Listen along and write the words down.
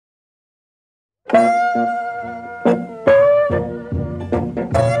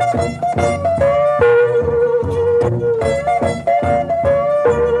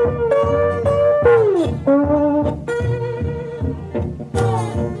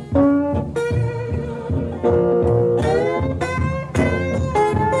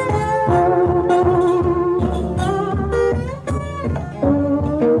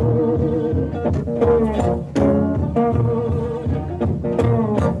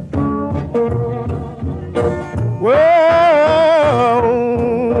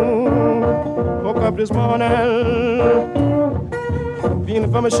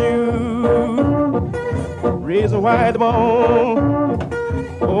from a shoe. Reason why the bone,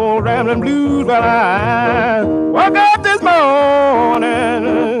 old Ramblin' blues. Well, I woke up this morning,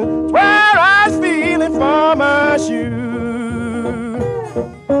 where I was feeling for my shoe.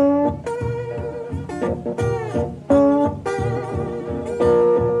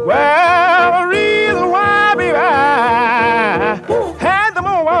 Well, the reason why, baby, I had them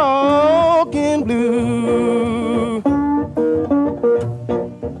walking blue.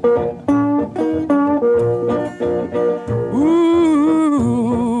 Ooh,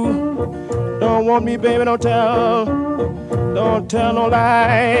 don't want me, baby, don't tell no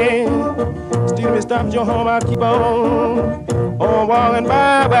lie. Steal me, stop your home, I'll keep on walking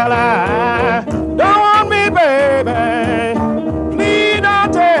by. Well, I don't want me, baby, please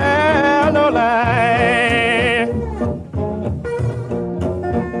don't tell no lie.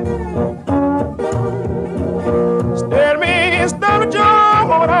 Steal me, stop your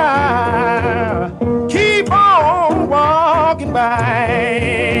home, I keep on walking by.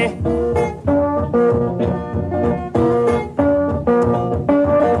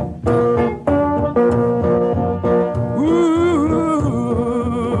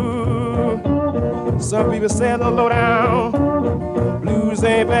 Some people say the low down blues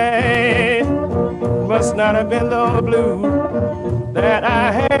ain't bad. Must not have been the blues that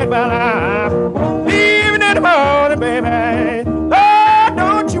I had, but I'm leaving in the morning, baby. Oh,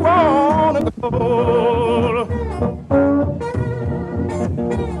 don't you wanna go?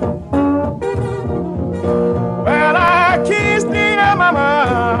 Well, I can't stay at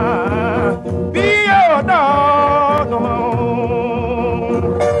mama, be your dog no more.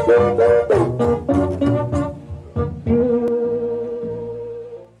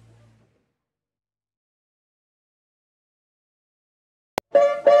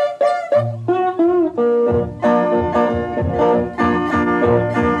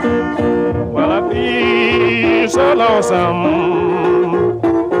 Well, I feel so lonesome.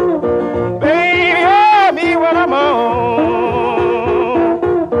 Baby, help me when I'm on.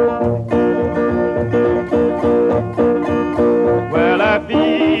 Well, I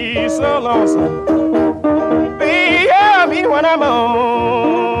feel so lonesome. Baby, help me when I'm on.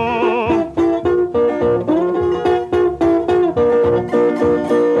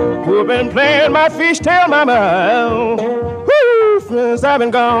 Who've been playing my fishtail, mama, since I've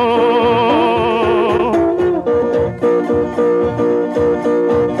been gone.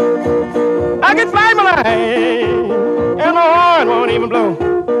 I can fly my line, and my horn won't even blow.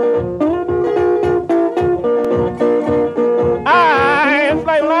 I can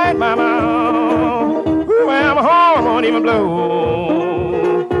fly my line, mama, well, my horn won't even blow.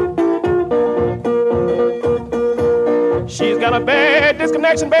 She's got a bad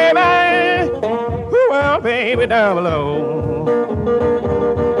disconnection, baby. Well, baby, down below.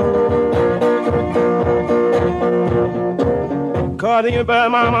 Cause you better,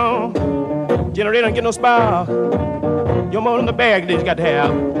 mama, generator don't get no spark. You're more than the bag that you got to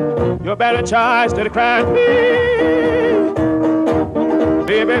have. Your battery charge instead of crying.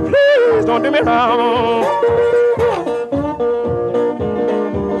 Baby, please don't do me wrong.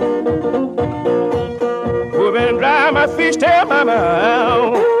 We've been driving my fishtail,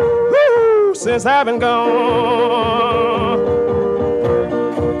 mama, since I've been gone.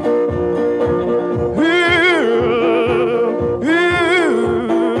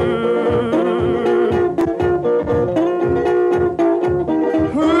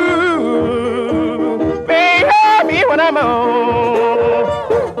 When I'm on,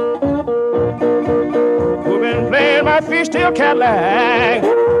 we've been playing my fishtail Cadillac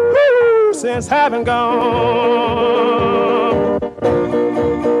since I've been gone.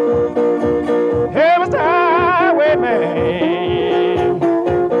 Hey, Mr. Highwayman,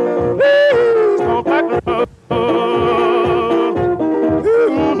 please don't block the road.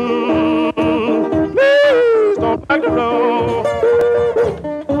 Please don't block the road.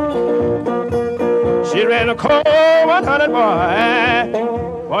 She ran a cold 100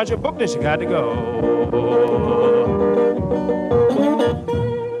 boy. Once you book this, you got to go.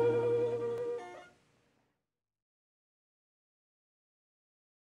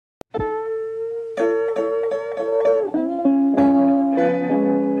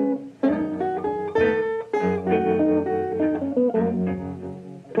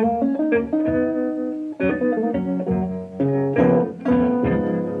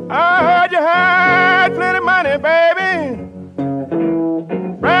 I heard you had plenty of money, baby.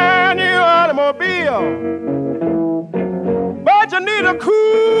 Brand new automobile. But you need a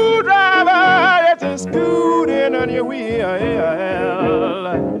cool driver that's a scooting on your wheel.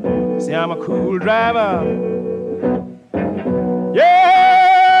 See, I'm a cool driver.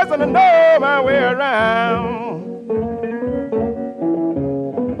 Yeah. know my way around.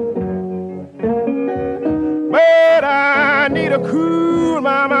 But I need a cool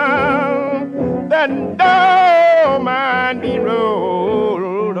mama that don't mind being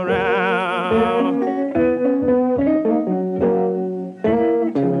rolled around.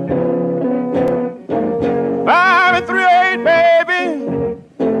 5 and 3/8, baby,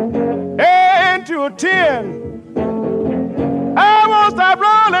 8 to a 10. I won't stop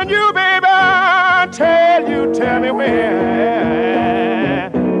rolling you, baby, until you tell me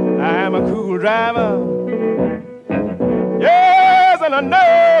where. I'm a cool driver, yes, and I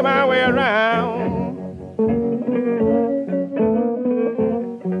know my way around.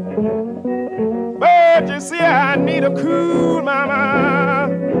 But you see, I need a cool mama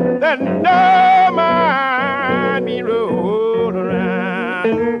that don't mind me rolled around.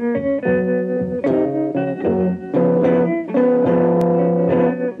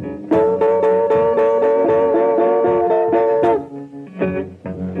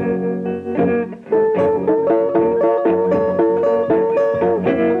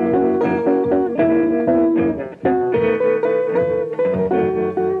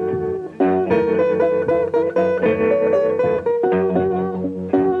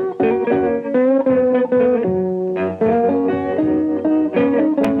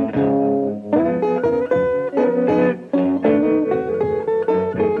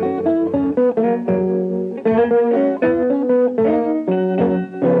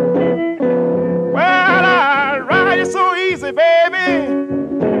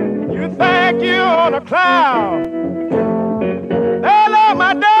 Cloud. I love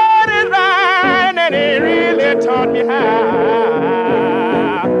my daddy's riding, and he really taught me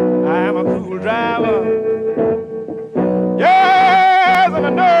how. I'm a cool driver, yes, and I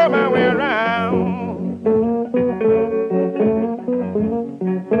know my way around.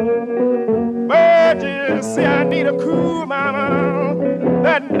 But you see, I need a cool mama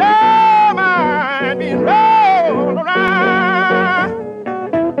that don't mind being rolled around.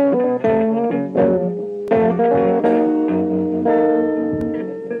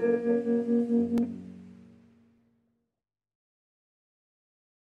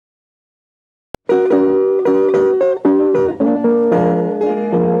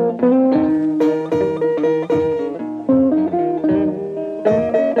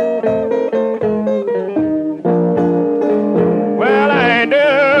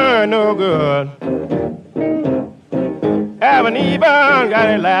 Haven't even got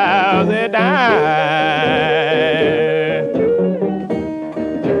a lousy dime.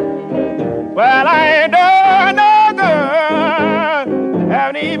 Well, I ain't done no good.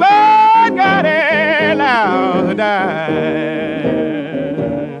 Haven't even got a lousy dime.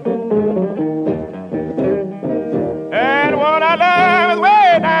 And one I love is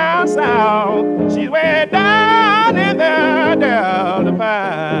way down south. She's way down in the Delta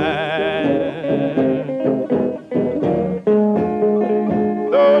Pine.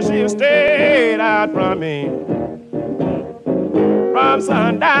 She stayed out from me from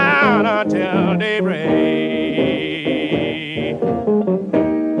sundown until daybreak.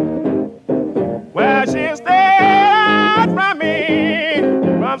 Well, she stayed out from me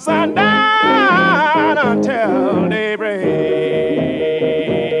from sundown until daybreak.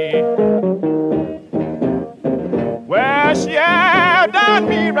 Well, she had done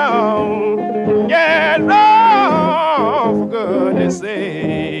me wrong, yeah, wrong, for goodness sake.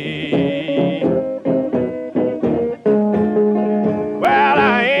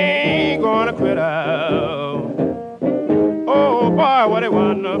 What a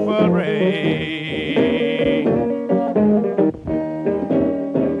wonderful break.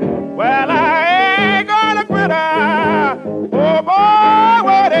 Well, I ain't gonna quit her. Oh boy,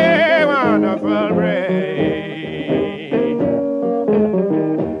 what a wonderful break.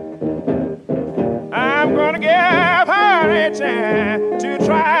 I'm gonna give her a chance to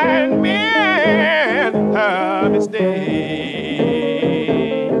try and mend her mistake.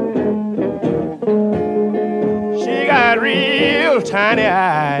 She got real tiny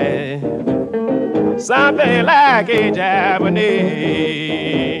eyes, something like a Japanese.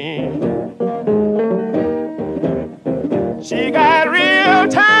 She got real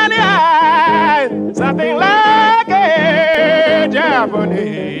tiny eyes, something like a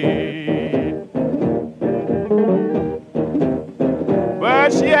Japanese.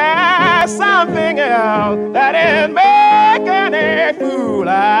 But she has something else that is making a fool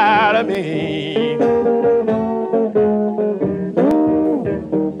out of me.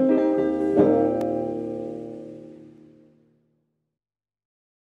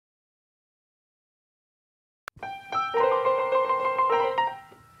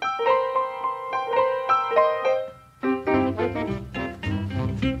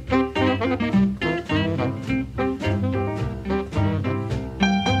 I'm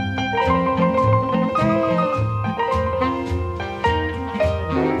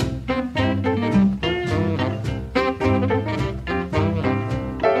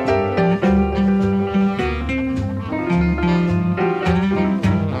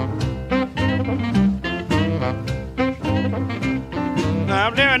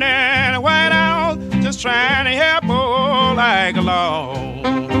living in a White House, just trying to help old like along.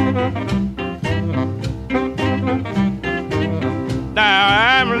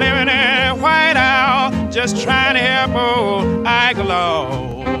 Now I'm living in a White House, just trying to help old Ike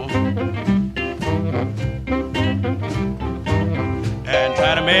along. And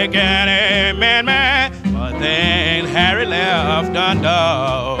try to make an amendment for things Harry left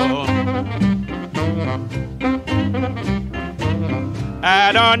undone.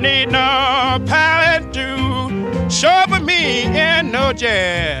 I don't need no pilot to chauffeur me in no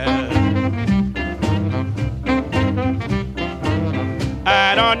jet.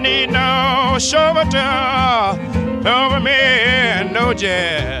 I don't need no chauffeur to chauffeur me in no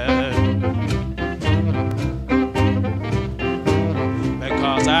jet.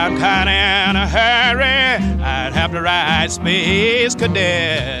 Because I'm kinda in a hurry, I'd have to ride Space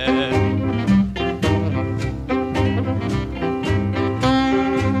Cadet.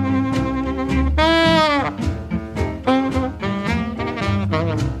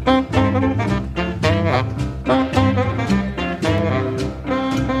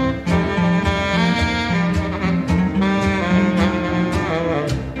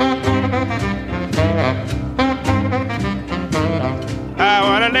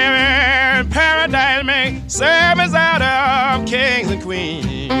 Servants out of kings and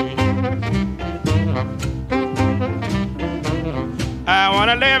queens. I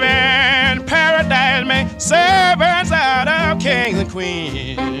wanna live in paradise, make servants out of kings and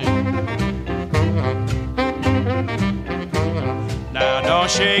queens. Now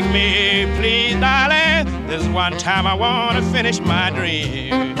don't shake me, please, darling. This is one time I wanna finish my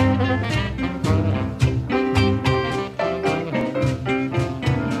dream.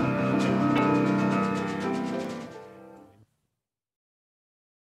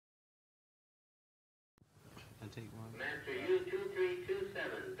 Master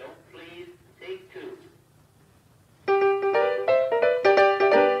U2327, don't please take two.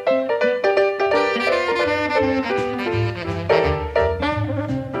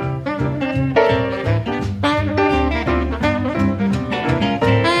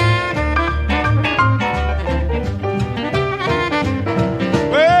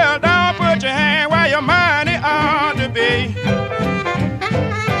 Well, don't put your hand where your money ought to be.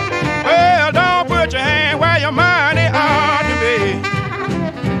 Well, don't put your hand where your money ought to be.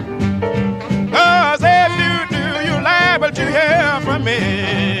 'Cause if you do, you're liable to hear from me.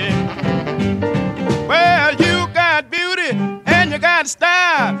 Well, you got beauty and you got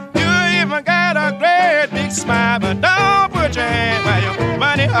style. You even got a great big smile. But don't put your hand where your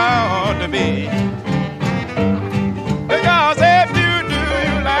money ought to be. Because if you do,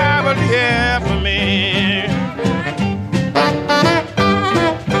 you're liable to hear from me.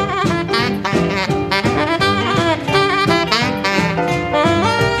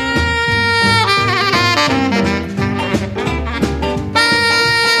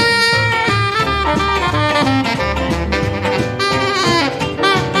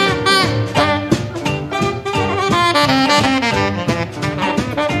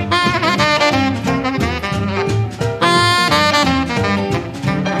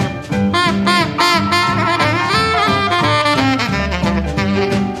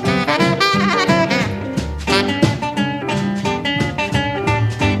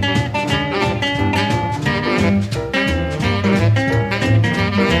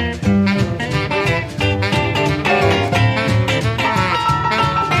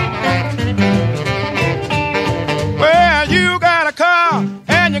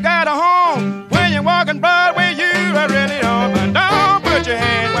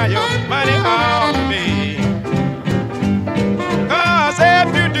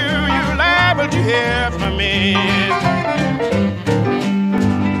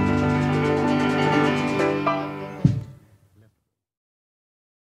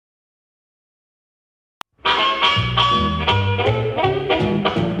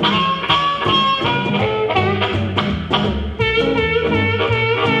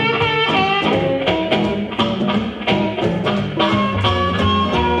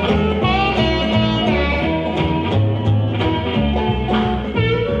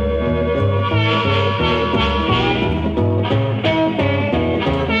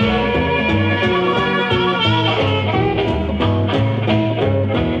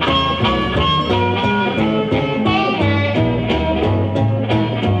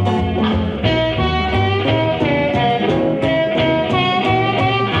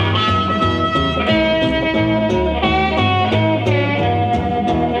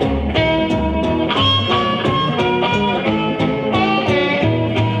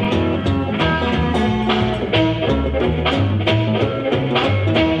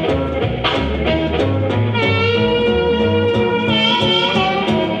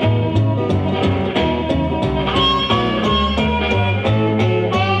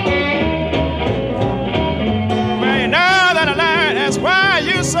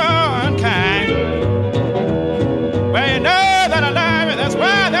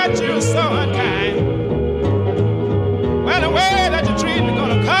 that you're so unkind. Well, the way that you treat me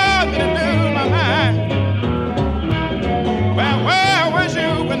gonna cause me to lose my mind. Well, where was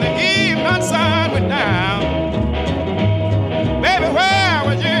you when the evening sun went down? Baby, where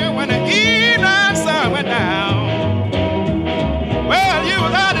was you when the evening sun went down? Well, you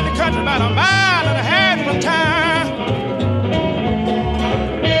was out in the country about a mile and a half from town.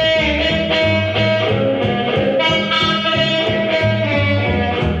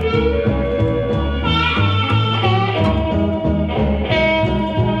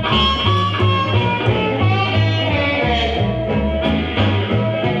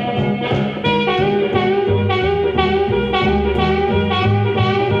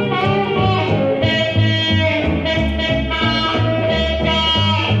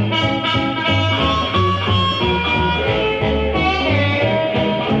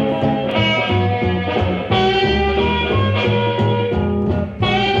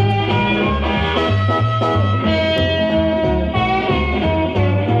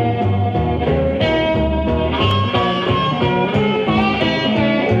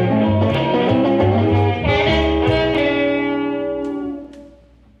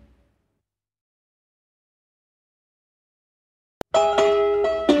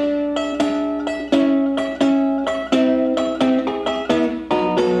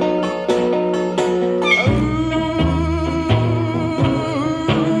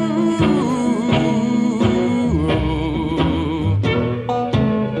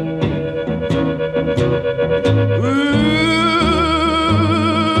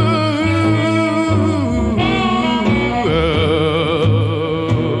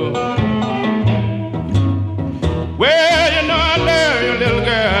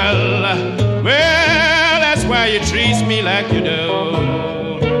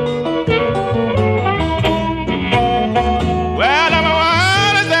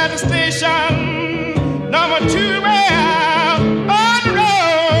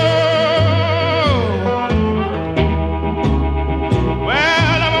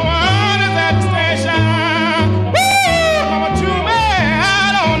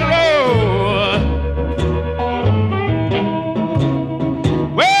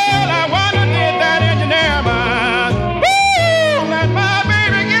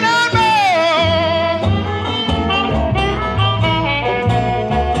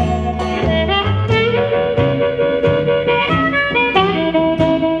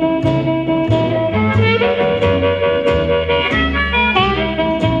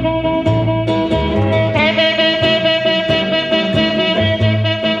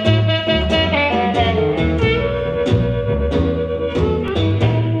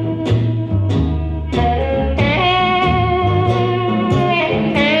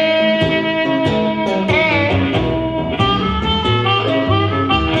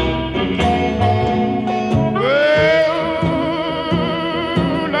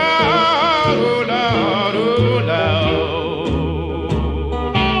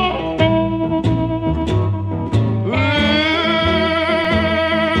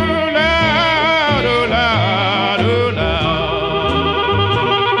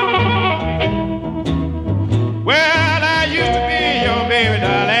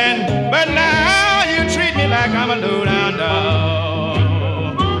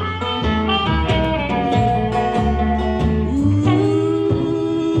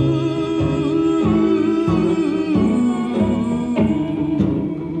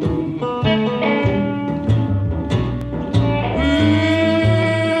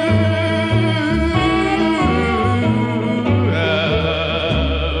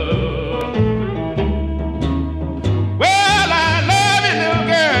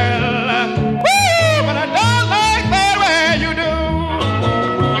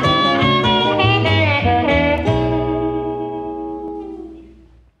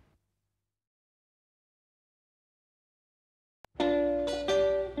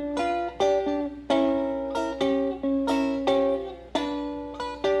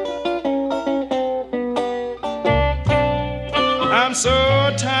 I'm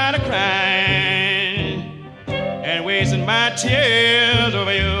so tired of crying and wasting my tears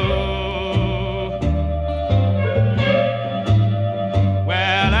over you.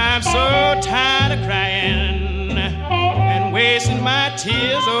 Well, I'm so tired of crying and wasting my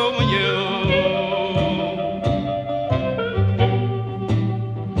tears over you.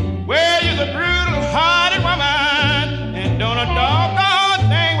 Well, you're a brutal-hearted woman and don't a doggone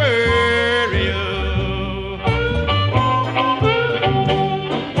thing worry you.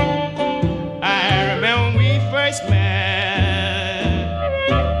 I remember when we first met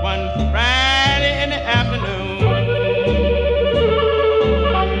one Friday in the afternoon.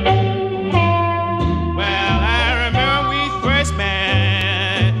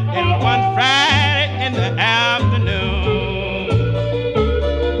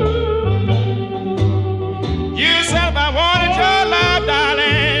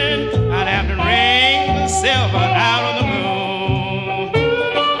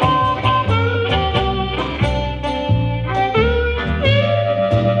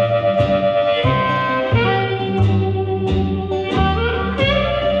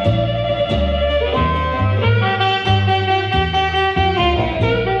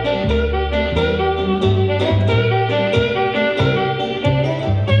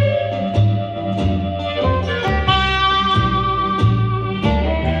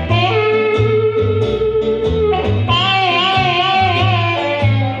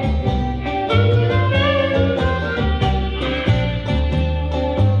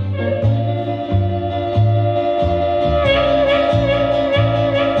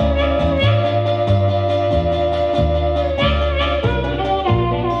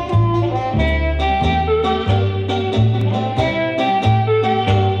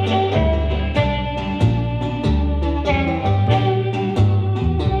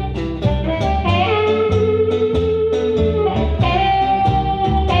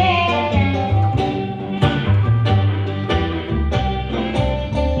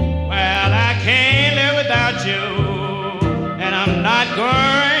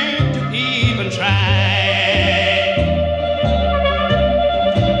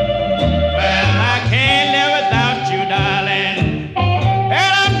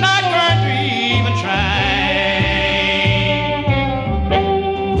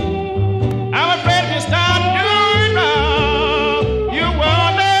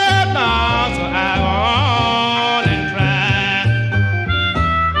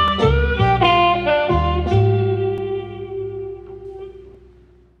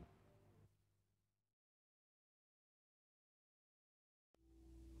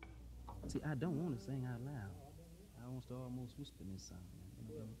 See, I don't want to sing out loud. I want to almost whisper this song.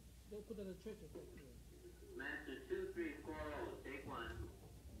 They'll put that in church effect here. Master 2340, take one.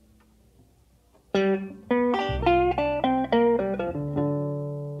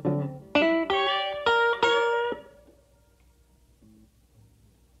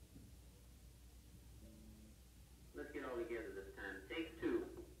 Let's get all together this time. Take two.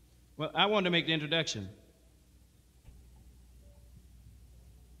 Well, I wanted to make the introduction.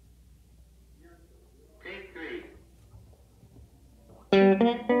 Take three.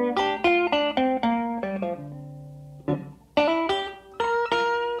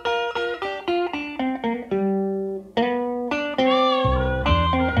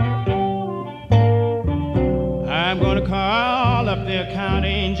 I'm gonna call up the account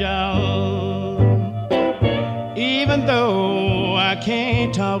angel, even though I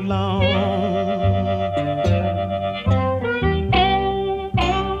can't talk long.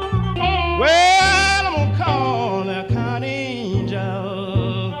 Well, I'm gonna call the account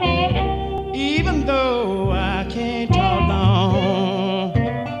angel, even though I can't talk long.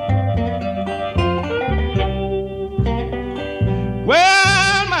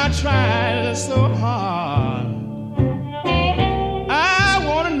 Well, my trial is so hard. I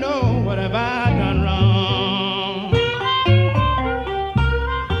want to know, what have I done wrong?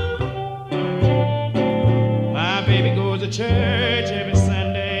 My baby goes to church every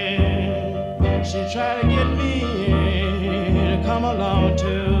Sunday. She try to get me to come along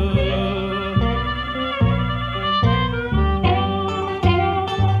too.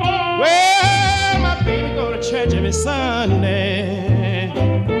 Well, my baby go to church every Sunday.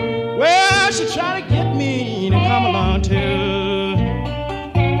 Well, she try to get me to come along too.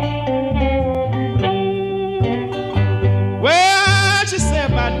 Well, she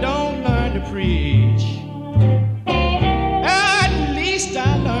said if I don't learn to preach, at least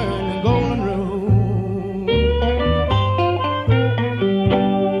I learn the golden rule.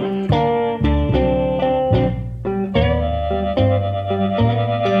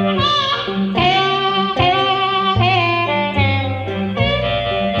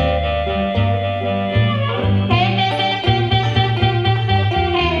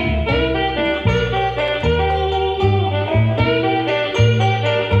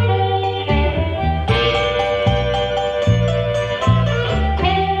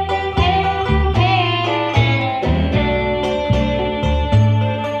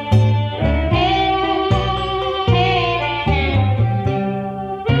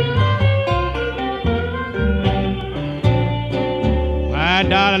 My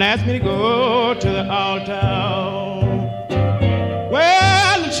darling asked me to go to the altar.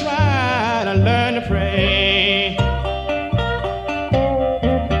 Well, to try to learn to pray.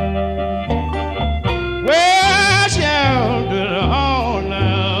 Well, she held to the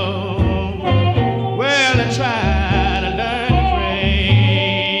altar. Well, to try to learn to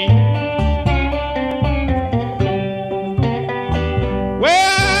pray.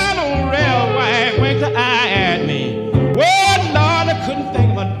 Well, old real wife winked her eye at me. Well, Lord, I couldn't think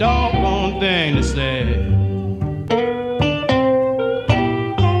of a doggone thing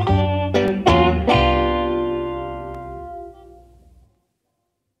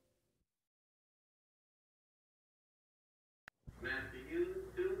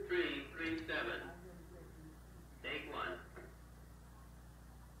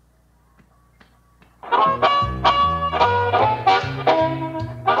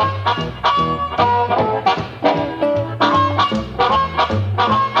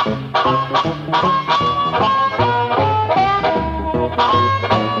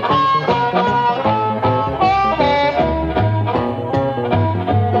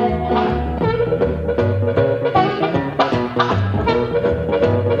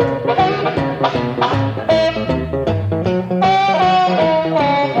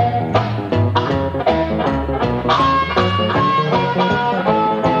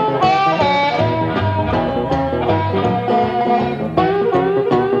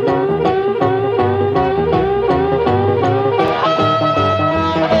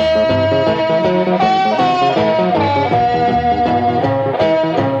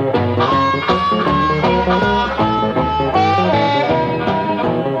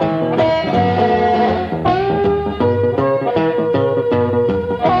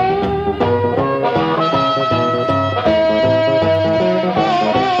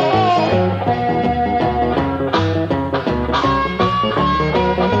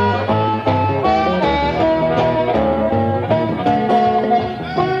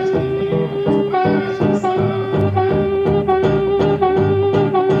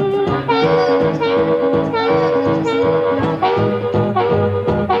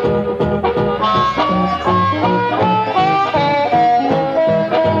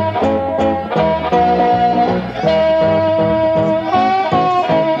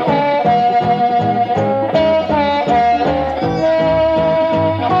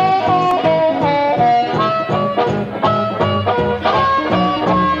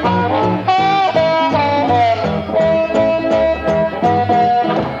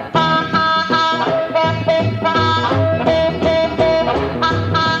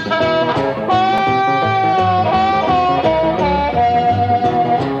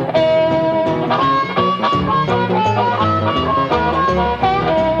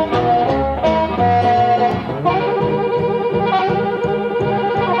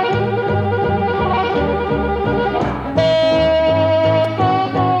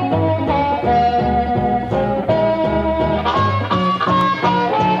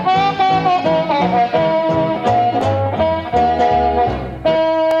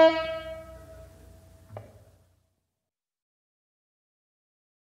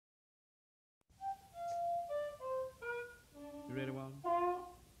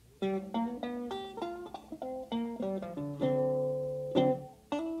G.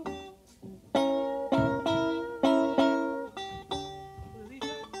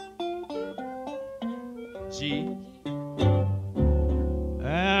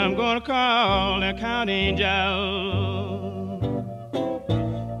 I'm gonna call the county angel,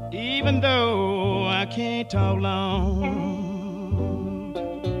 even though I can't talk long.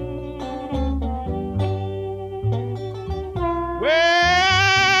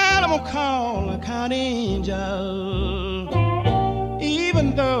 Well, I'm gonna call the county angel,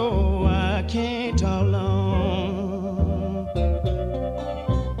 even though I can't talk long.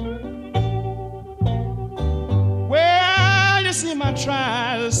 See, my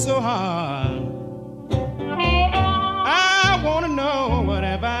trial is so hard. I want to know what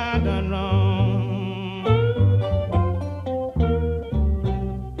have I done wrong.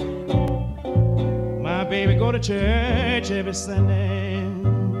 My baby go to church every Sunday.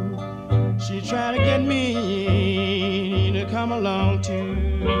 She try to get me to come along too.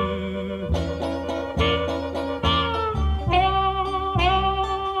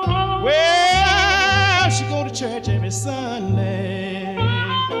 She go to church every Sunday.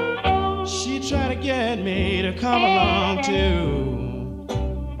 She try to get me to come along too.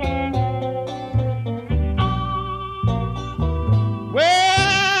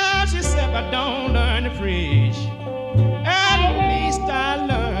 Well, she said if I don't learn to preach, at least I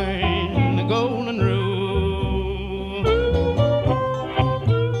learn the golden rule.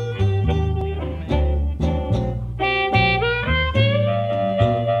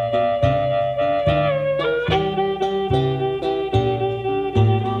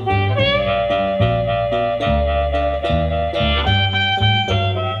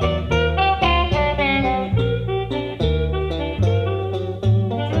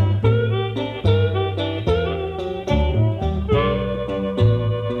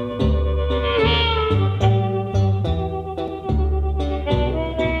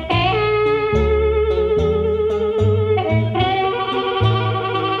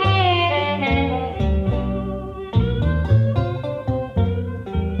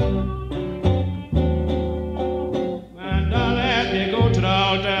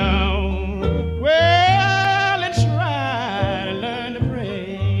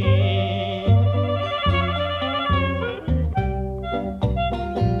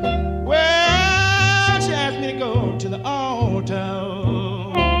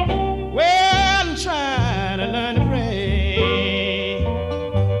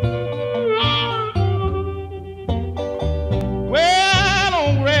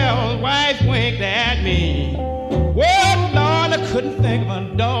 Couldn't think of a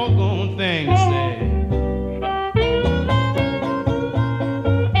doggone thing to say.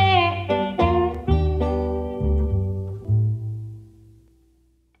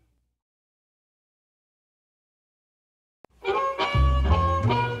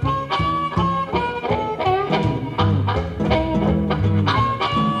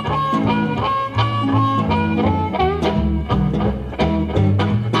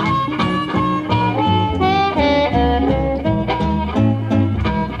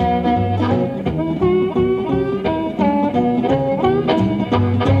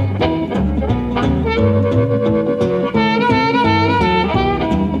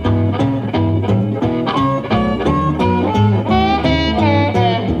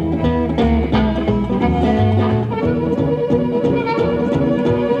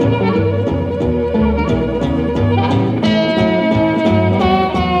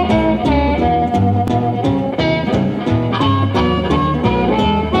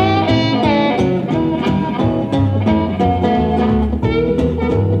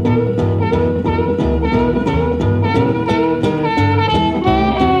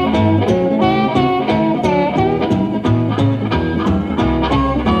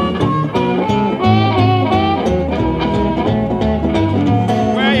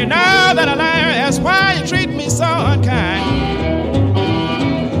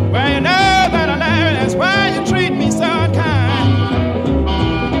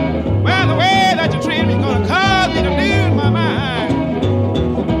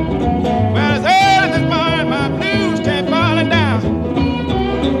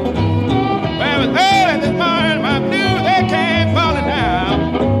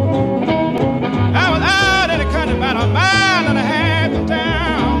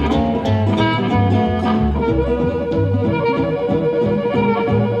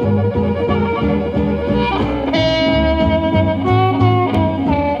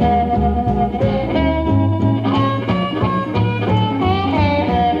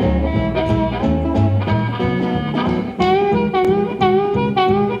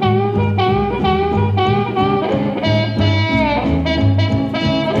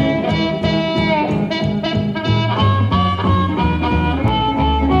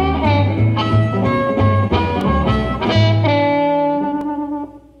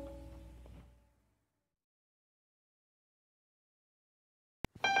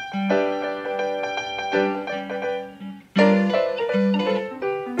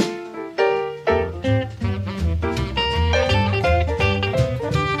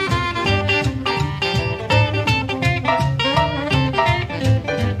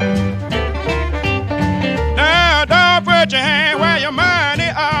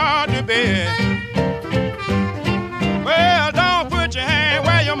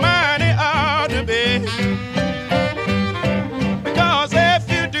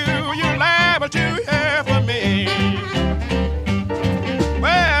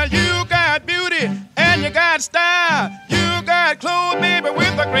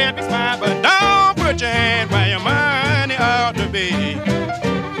 great big smile, but don't put your hand where your money ought to be.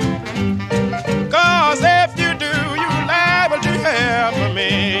 'Cause if you do, you're liable to have for me.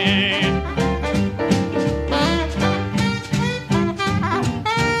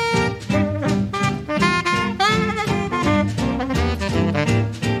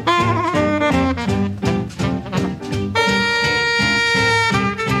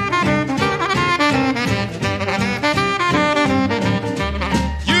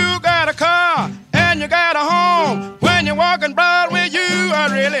 Walking Broadway, you are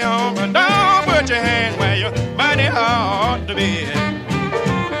really on, but don't put your hand where your money ought to be.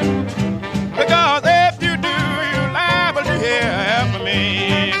 Because if you do, you're liable to hear from me.